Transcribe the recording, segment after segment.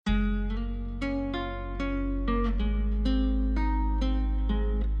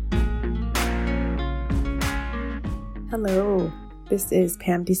Hello, this is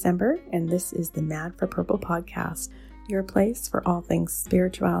Pam December, and this is the Mad for Purple podcast, your place for all things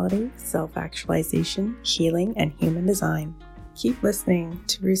spirituality, self-actualization, healing, and human design. Keep listening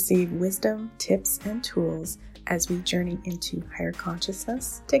to receive wisdom, tips, and tools as we journey into higher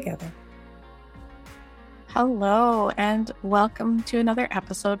consciousness together. Hello, and welcome to another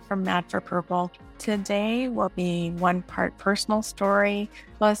episode from Mad for Purple. Today will be one part personal story,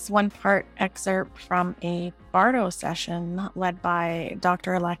 plus one part excerpt from a Bardo session led by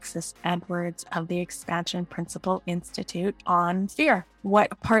Dr. Alexis Edwards of the Expansion Principle Institute on fear.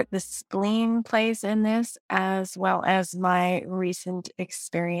 What part the spleen plays in this, as well as my recent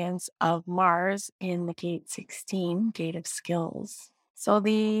experience of Mars in the Gate 16, Gate of Skills. So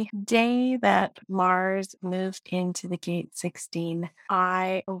the day that Mars moved into the Gate 16,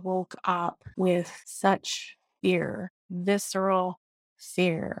 I woke up with such fear, visceral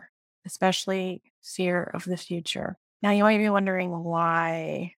fear, especially fear of the future. Now, you might be wondering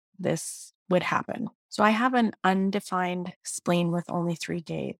why this would happen. So I have an undefined spleen with only 3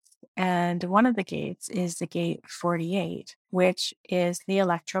 gates. And one of the gates is the Gate 48, which is the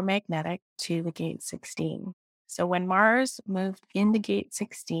electromagnetic to the Gate 16. So when Mars moved into Gate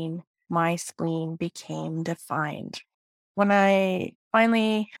 16, my spleen became defined. When I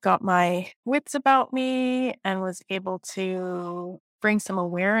finally got my wits about me and was able to bring some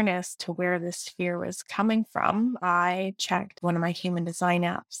awareness to where this fear was coming from, I checked one of my human design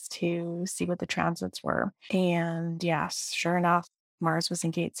apps to see what the transits were. And yes, sure enough, Mars was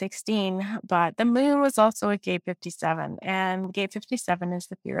in Gate 16, but the moon was also at Gate 57. And Gate 57 is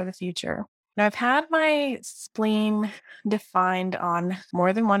the fear of the future. Now, I've had my spleen defined on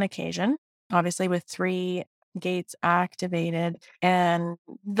more than one occasion, obviously with 3 gates activated, and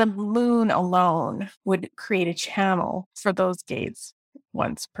the moon alone would create a channel for those gates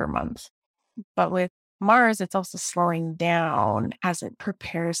once per month. But with Mars, it's also slowing down as it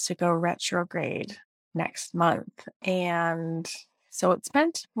prepares to go retrograde next month. And so it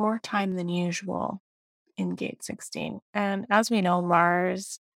spent more time than usual in Gate 16. And as we know,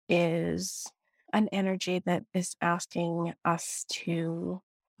 Mars is an energy that is asking us to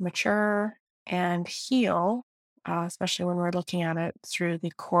mature and heal, especially when we're looking at it through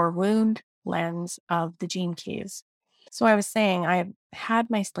the core wound lens of the gene keys. So I was saying I had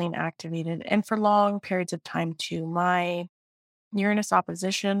my spleen activated, and for long periods of time too. My Uranus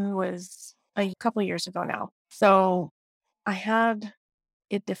opposition was a couple years ago now. So I had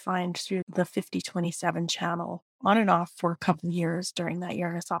it defined through the 5027 channel on and off for a couple of years during that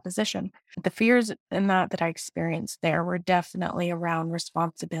Uranus opposition. The fears in that I experienced there were definitely around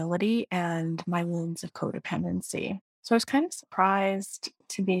responsibility and my wounds of codependency. So I was kind of surprised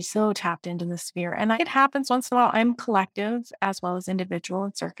to be so tapped into the sphere. And it happens once in a while. I'm collective as well as individual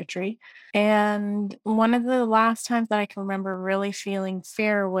in circuitry. And one of the last times that I can remember really feeling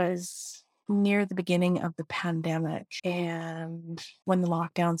fear was near the beginning of the pandemic, and when the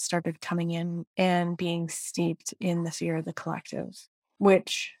lockdown started coming in and being steeped in the fear of the collective,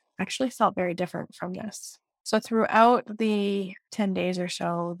 which actually felt very different from this. So throughout the 10 days or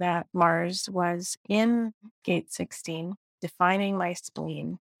so that Mars was in Gate 16, defining my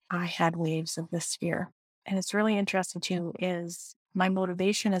spleen, I had waves of this fear. And it's really interesting too, is my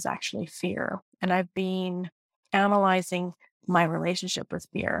motivation is actually fear. And I've been analyzing my relationship with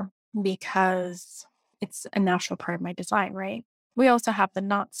fear because it's a natural part of my design, right? We also have the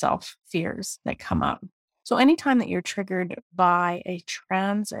not self fears that come up. So anytime that you're triggered by a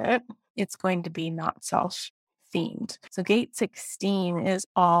transit, it's going to be not self themed. So Gate 16 is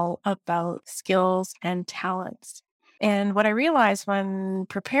all about skills and talents. And what I realized when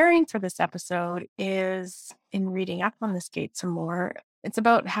preparing for this episode is in reading up on this gate some more, it's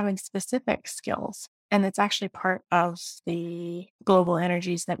about having specific skills. And it's actually part of the global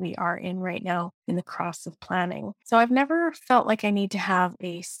energies that we are in right now in the cross of planning. So I've never felt like I need to have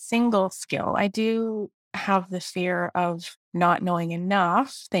a single skill. I do have the fear of not knowing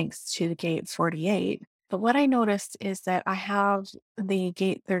enough, thanks to the Gate 48. But what I noticed is that I have the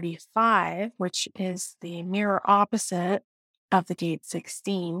Gate 35, which is the mirror opposite of the Gate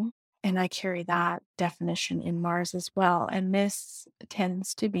 16. And I carry that definition in Mars as well. And this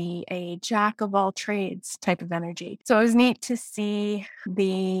tends to be a jack of all trades type of energy. So it was neat to see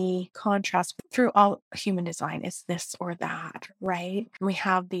the contrast through all human design. Is this or that, right? We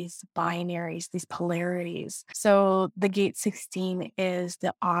have these binaries, these polarities. So the Gate 16 is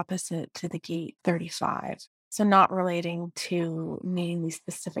the opposite to the Gate 35. So not relating to needing these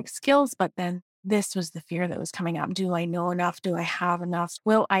specific skills, but then this was the fear that was coming up. Do I know enough? Do I have enough?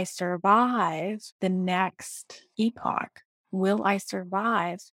 Will I survive the next epoch? Will I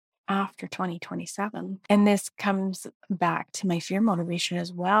survive after 2027. And this comes back to my fear motivation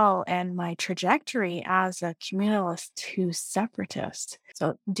as well and my trajectory as a communalist to separatist.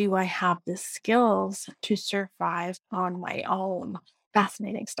 So, do I have the skills to survive on my own?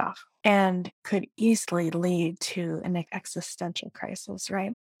 Fascinating stuff, and could easily lead to an existential crisis,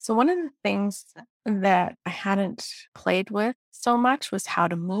 right? So, one of the things that I hadn't played with so much was how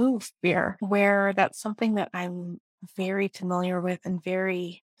to move fear, where that's something that I'm very familiar with and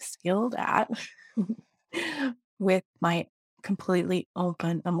very skilled at with my completely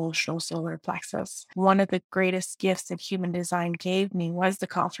open emotional solar plexus. One of the greatest gifts that human design gave me was the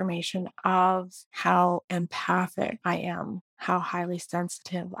confirmation of how empathic I am, how highly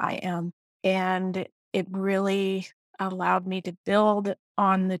sensitive I am. And it really allowed me to build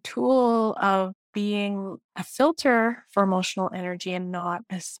on the tool of being a filter for emotional energy and not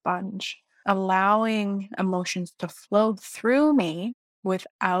a sponge, allowing emotions to flow through me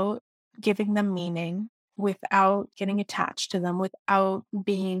without giving them meaning, without getting attached to them, without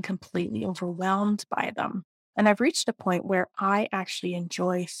being completely overwhelmed by them. And I've reached a point where I actually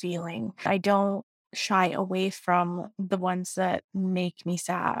enjoy feeling. I don't shy away from the ones that make me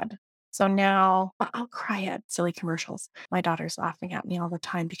sad. So now I'll cry at silly commercials. My daughter's laughing at me all the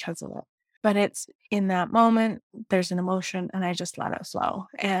time because of it. But it's in that moment, there's an emotion, and I just let it flow.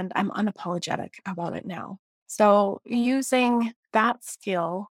 And I'm unapologetic about it now. So using that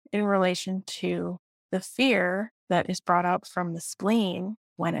skill in relation to the fear that is brought up from the spleen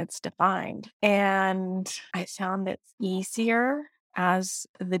when it's defined. And I found it's easier as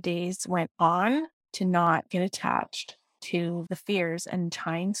the days went on to not get attached to the fears and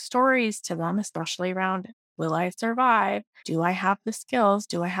tying stories to them, especially around, will I survive? Do I have the skills?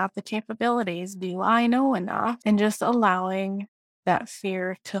 Do I have the capabilities? Do I know enough? And just allowing that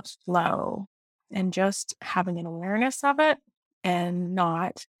fear to flow and just having an awareness of it and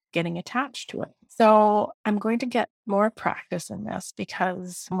not getting attached to it. So I'm going to get more practice in this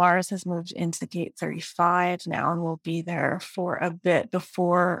because Mars has moved into gate 35 now and will be there for a bit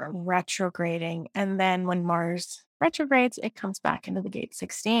before retrograding. And then when Mars retrogrades, it comes back into the gate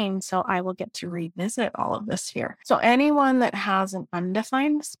 16. So I will get to revisit all of this here. So anyone that has an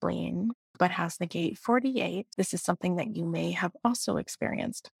undefined spleen but has the gate 48, this is something that you may have also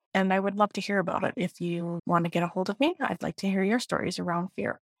experienced. And I would love to hear about it. If you want to get a hold of me, I'd like to hear your stories around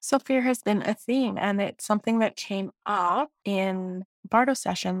fear. So fear has been a theme, and it's something that came up in Bardo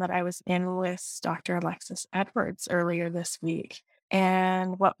session that I was in with Dr. Alexis Edwards earlier this week.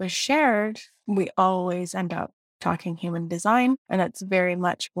 And what was shared, we always end up talking human design, and that's very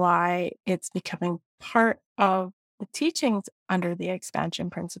much why it's becoming part of the teachings under the Expansion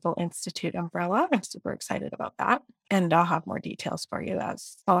Principle Institute umbrella. I'm super excited about that. And I'll have more details for you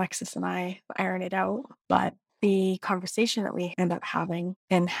as Alexis and I iron it out. But the conversation that we end up having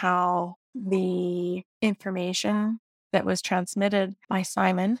and how the information that was transmitted by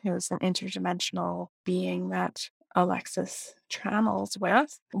Simon, who is an interdimensional being that Alexis channels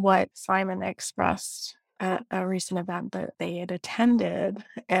with, what Simon expressed at a recent event that they had attended,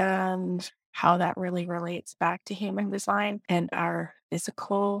 and how that really relates back to human design and our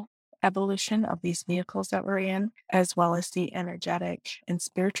physical evolution of these vehicles that we're in, as well as the energetic and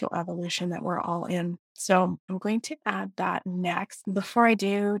spiritual evolution that we're all in. So I'm going to add that next. Before I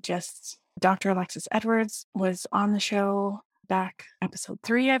do, just Dr. Alexis Edwards was on the show back episode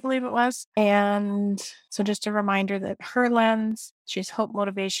 3, I believe it was. And so just a reminder that her lens, she's hope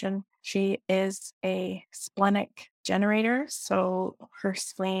motivation. She is a splenic generator. So her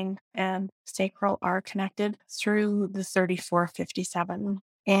spleen and sacral are connected through the 3457.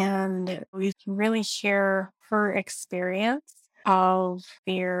 And we can really share her experience of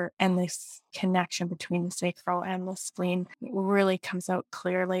fear, and this connection between the sacral and the spleen really comes out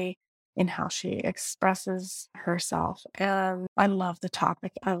clearly in how she expresses herself. And I love the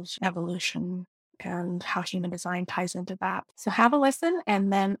topic of evolution and how human design ties into that. So have a listen,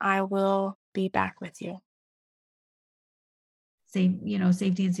 and then I will be back with you.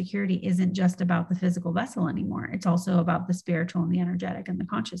 Safety and security isn't just about the physical vessel anymore. It's also about the spiritual and the energetic and the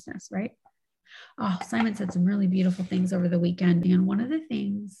consciousness, right? Oh, Simon said some really beautiful things over the weekend. And one of the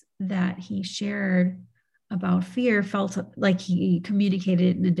things that he shared about fear felt like he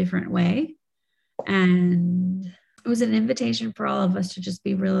communicated it in a different way. And it was an invitation for all of us to just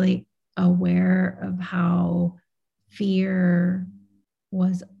be really aware of how fear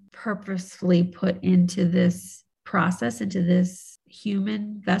was purposefully put into this process, into this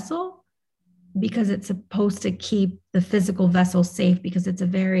human vessel, because it's supposed to keep the physical vessel safe, because it's a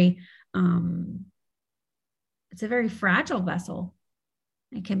very fragile vessel.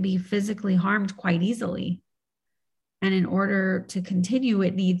 It can be physically harmed quite easily. And in order to continue,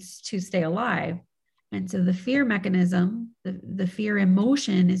 it needs to stay alive. And so the fear mechanism, the fear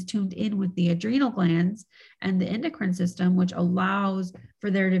emotion is tuned in with the adrenal glands and the endocrine system, which allows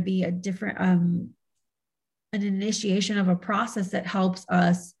for there to be a different, an initiation of a process that helps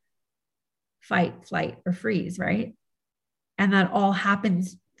us fight, flight, or freeze, right? And that all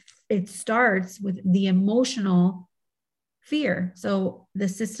happens, it starts with the emotional fear. So the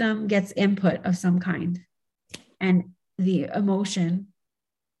system gets input of some kind, and the emotion,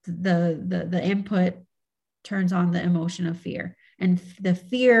 the input turns on the emotion of fear, and the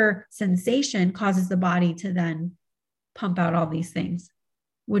fear sensation causes the body to then pump out all these things,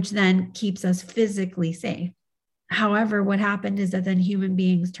 which then keeps us physically safe. However, what happened is that then human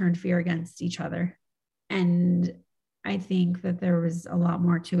beings turned fear against each other. And I think that there was a lot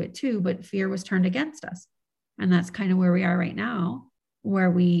more to it too, but fear was turned against us. And that's kind of where we are right now,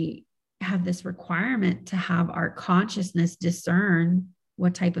 where we have this requirement to have our consciousness discern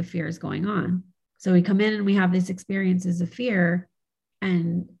what type of fear is going on. So we come in and we have these experiences of fear,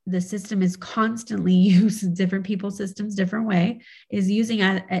 and the system is constantly using different people's systems, different way, is using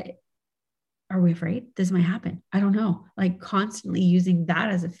are we afraid this might happen? I don't know, like constantly using that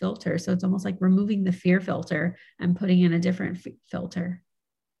as a filter. So it's almost like removing the fear filter and putting in a different filter,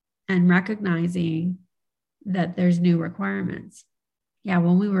 and recognizing that there's new requirements. Yeah,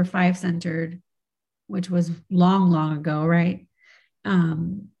 when we were 5-centered, which was long ago, right?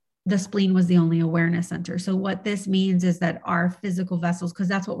 The spleen was the only awareness center. So what this means is that our physical vessels, because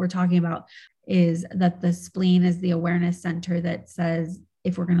that's what we're talking about, is that the spleen is the awareness center that says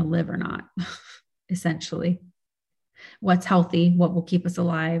if we're going to live or not, essentially. What's healthy, what will keep us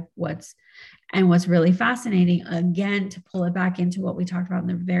alive, what's really fascinating, again, to pull it back into what we talked about in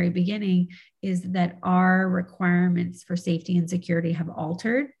the very beginning, is that our requirements for safety and security have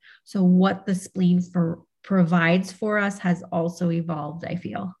altered. So what the spleen provides for us has also evolved, I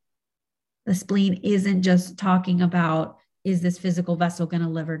feel. The spleen isn't just talking about, is this physical vessel going to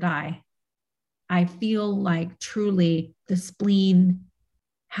live or die? I feel like truly the spleen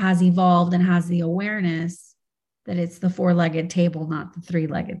has evolved and has the awareness that it's the 4-legged table, not the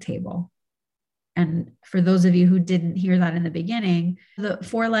 3-legged table. And for those of you who didn't hear that in the beginning, the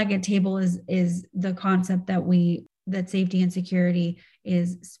 4-legged table is the concept that safety and security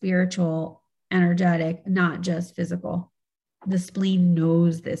is spiritual, energetic, not just physical. The spleen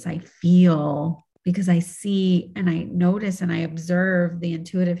knows this, I feel, because I see and I notice and I observe the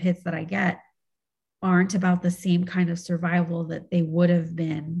intuitive hits that I get aren't about the same kind of survival that they would have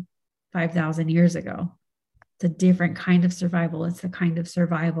been 5,000 years ago. It's a different kind of survival. It's the kind of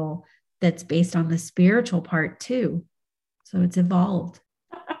survival that's based on the spiritual part too. So it's evolved.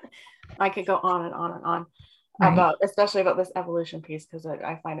 I could go on and on and on right. especially about this evolution piece, because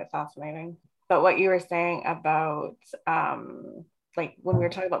I find it fascinating. But what you were saying about, like when we were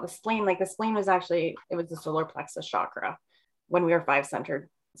talking about the spleen, like the spleen was actually, it was the solar plexus chakra when we were 5-centered.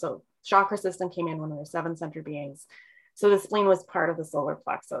 So chakra system came in when we were 7-centered beings. So the spleen was part of the solar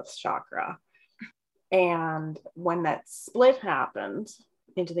plexus chakra. And when that split happened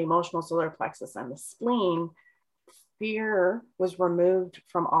into the emotional solar plexus and the spleen, fear was removed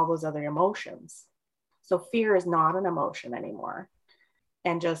from all those other emotions. So fear is not an emotion anymore.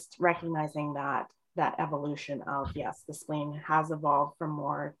 And just recognizing that evolution of, yes, the spleen has evolved from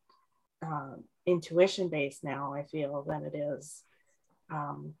more intuition based now, I feel, than it is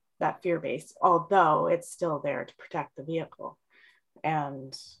that fear based, although it's still there to protect the vehicle.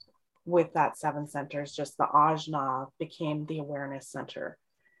 And with that 7 centers, just the ajna became the awareness center,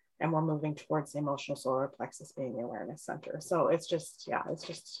 and we're moving towards the emotional solar plexus being the awareness center. So it's just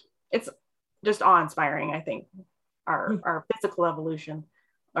awe-inspiring, I think, our physical evolution,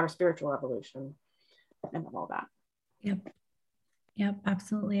 our spiritual evolution, and all that. Yep,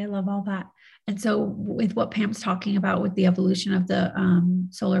 absolutely. I love all that. And so with what Pam's talking about with the evolution of the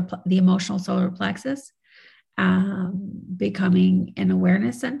the emotional solar plexus becoming an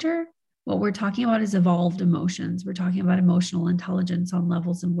awareness center, what we're talking about is evolved emotions. We're talking about emotional intelligence on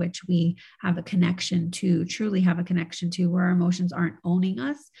levels in which we have a connection to, truly have a connection to, where our emotions aren't owning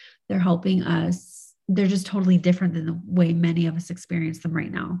us. They're helping us. They're just totally different than the way many of us experience them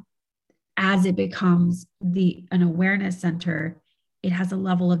right now. As it becomes an awareness center, it has a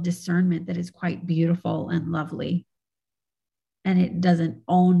level of discernment that is quite beautiful and lovely. And it doesn't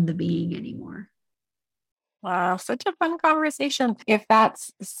own the being anymore. Wow, such a fun conversation. If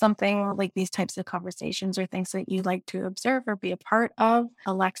that's something like these types of conversations or things that you like to observe or be a part of,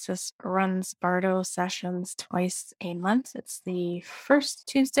 Alexis runs Bardo sessions twice a month. It's the first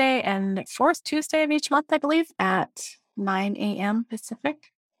Tuesday and fourth Tuesday of each month, I believe, at 9 a.m.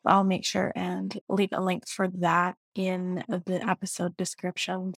 Pacific. I'll make sure and leave a link for that in the episode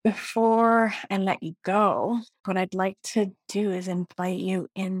description. Before I let you go, what I'd like to do is invite you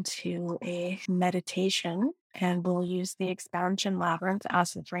into a meditation, and we'll use the expansion labyrinth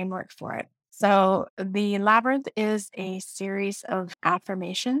as the framework for it. So, the labyrinth is a series of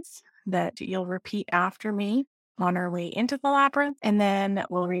affirmations that you'll repeat after me on our way into the labyrinth, and then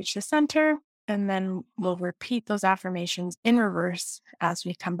we'll reach the center, and then we'll repeat those affirmations in reverse as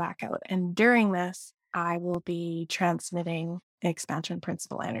we come back out. And during this, I will be transmitting expansion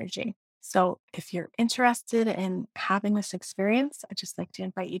principle energy. So if you're interested in having this experience, I'd just like to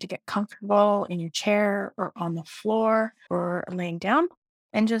invite you to get comfortable in your chair or on the floor or laying down,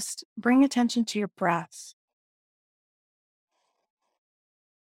 and just bring attention to your breath.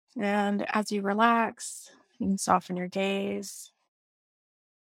 And as you relax, you can soften your gaze.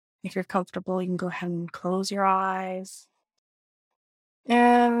 If you're comfortable, you can go ahead and close your eyes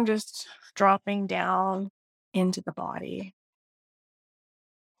and just dropping down into the body.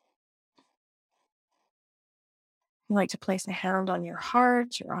 You like to place a hand on your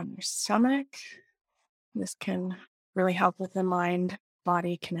heart or on your stomach. This can really help with the mind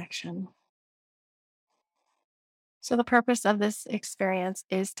body connection. So, the purpose of this experience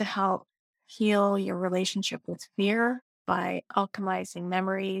is to help heal your relationship with fear by alchemizing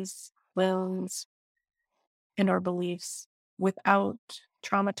memories, wounds, and or beliefs without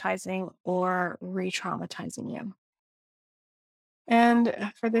traumatizing or re traumatizing you.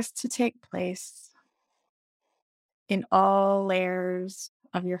 And for this to take place in all layers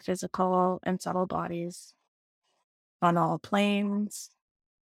of your physical and subtle bodies, on all planes,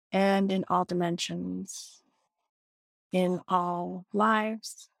 and in all dimensions, in all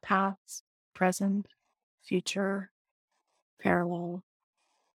lives, paths, present, future, parallel,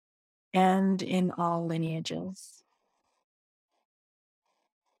 and in all lineages.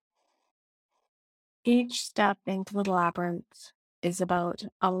 Each step into the labyrinth is about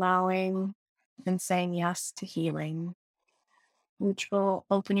allowing and saying yes to healing, which will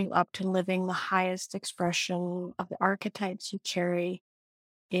open you up to living the highest expression of the archetypes you carry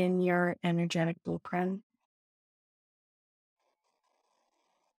in your energetic blueprint.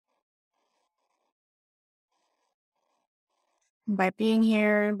 By being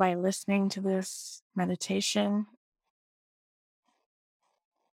here, by listening to this meditation,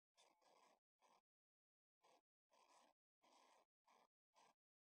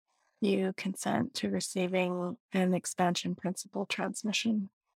 you consent to receiving an expansion principle transmission.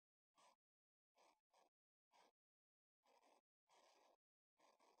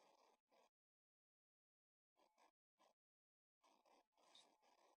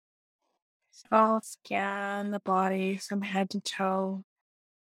 So I'll scan the body from head to toe.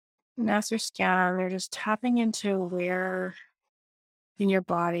 And as you scan, you're just tapping into where in your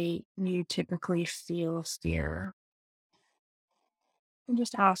body you typically feel fear. And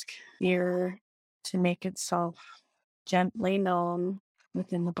just ask fear to make itself gently known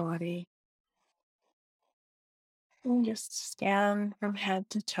within the body. And just scan from head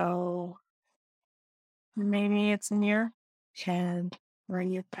to toe. Maybe it's in your head or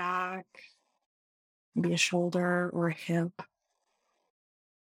in your back, maybe a shoulder or a hip,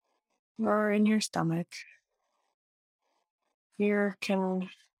 or in your stomach. Fear can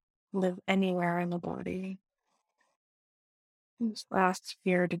live anywhere in the body. Just ask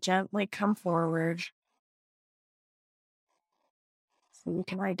fear to gently come forward so you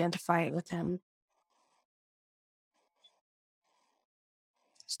can identify it with him.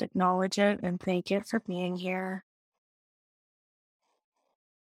 Just acknowledge it and thank it for being here.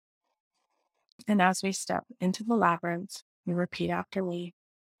 And as we step into the labyrinth, you repeat after me.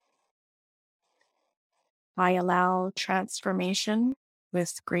 I allow transformation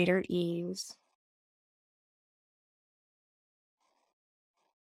with greater ease.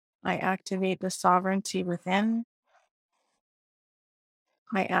 I activate the sovereignty within.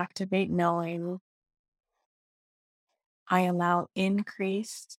 I activate knowing. I allow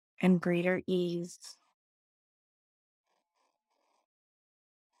increase and greater ease.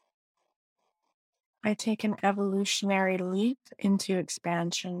 I take an evolutionary leap into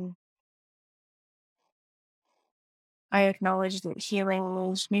expansion. I acknowledge that healing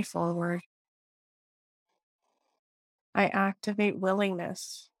moves me forward. I activate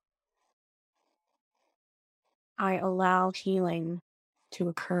willingness. I allow healing to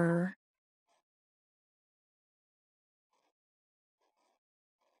occur.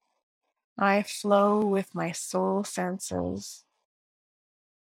 I flow with my soul senses.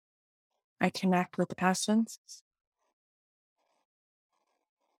 I connect with essence.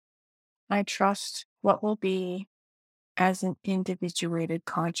 I trust what will be. as an individuated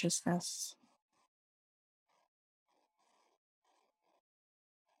consciousness.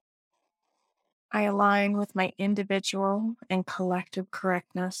 I align with my individual and collective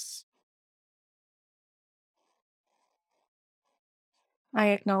correctness. I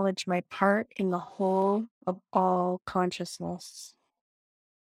acknowledge my part in the whole of all consciousness.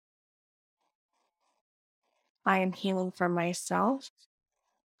 I am healing for myself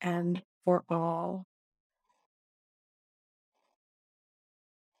and for all.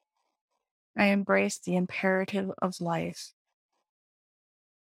 I embrace the imperative of life.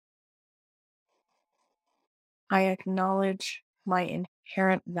 I acknowledge my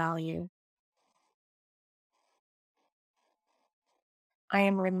inherent value. I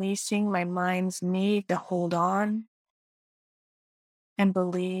am releasing my mind's need to hold on and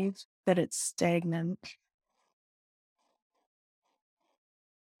believe that it's stagnant.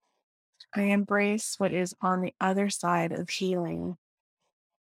 I embrace what is on the other side of healing.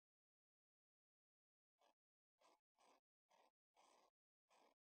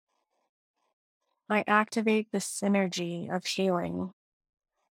 I activate the synergy of healing.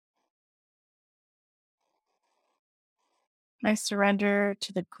 I surrender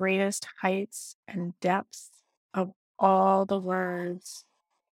to the greatest heights and depths of all the words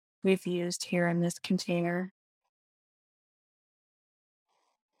we've used here in this container.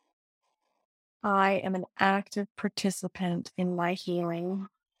 I am an active participant in my healing.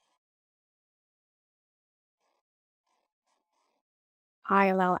 I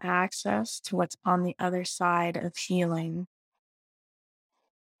allow access to what's on the other side of healing.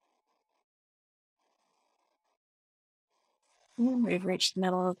 We've reached the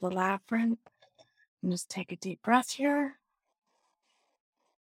middle of the labyrinth. And just take a deep breath here.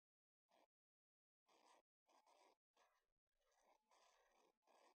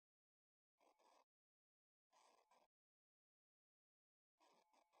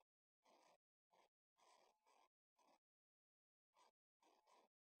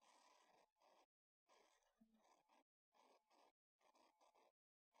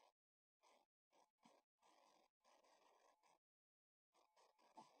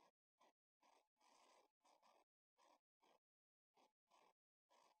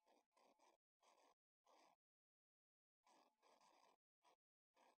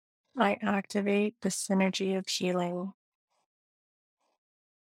 I activate the synergy of healing.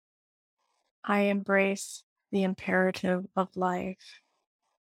 I embrace the imperative of life.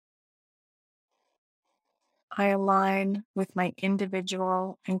 I align with my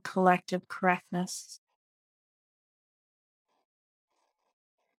individual and collective correctness.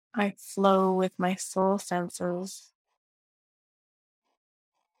 I flow with my soul senses.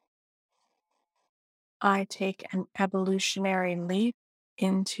 I take an evolutionary leap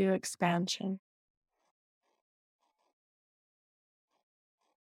into expansion.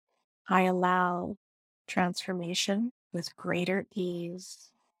 I allow transformation with greater ease.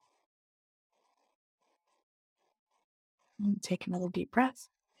 And take another deep breath.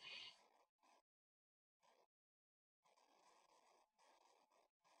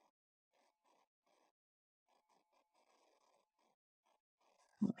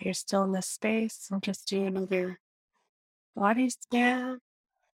 While you're still in this space, I'll just do another body scan.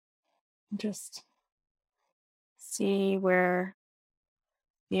 Just see where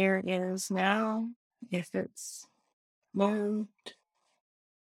fear is now, if it's moved,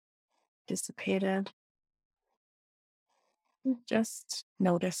 dissipated. Just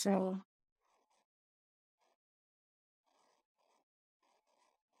noticing.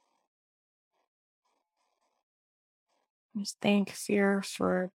 Just thank fear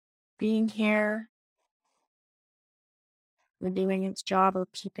for being here, for doing its job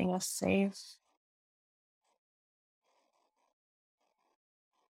of keeping us safe,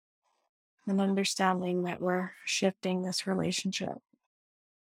 and understanding that we're shifting this relationship.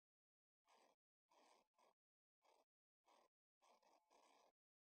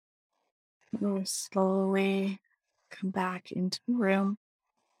 We'll slowly come back into the room,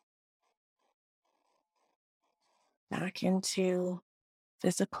 back into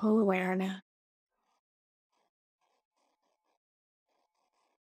physical awareness.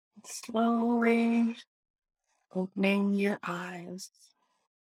 Slowly opening your eyes.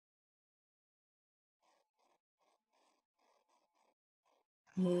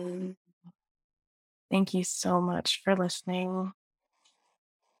 Mm. Thank you so much for listening.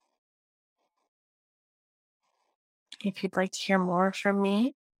 If you'd like to hear more from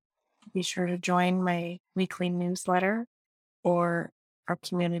me, be sure to join my weekly newsletter or our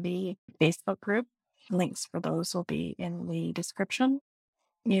community Facebook group. Links for those will be in the description.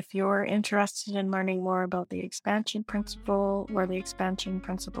 If you're interested in learning more about the Expansion Principle or the Expansion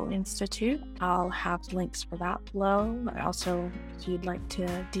Principle Institute, I'll have links for that below. Also, if you'd like to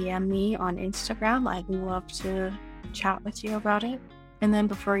DM me on Instagram, I'd love to chat with you about it. And then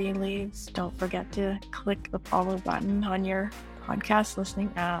before you leave, don't forget to click the follow button on your podcast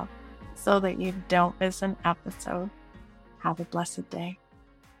listening app so that you don't miss an episode. Have a blessed day.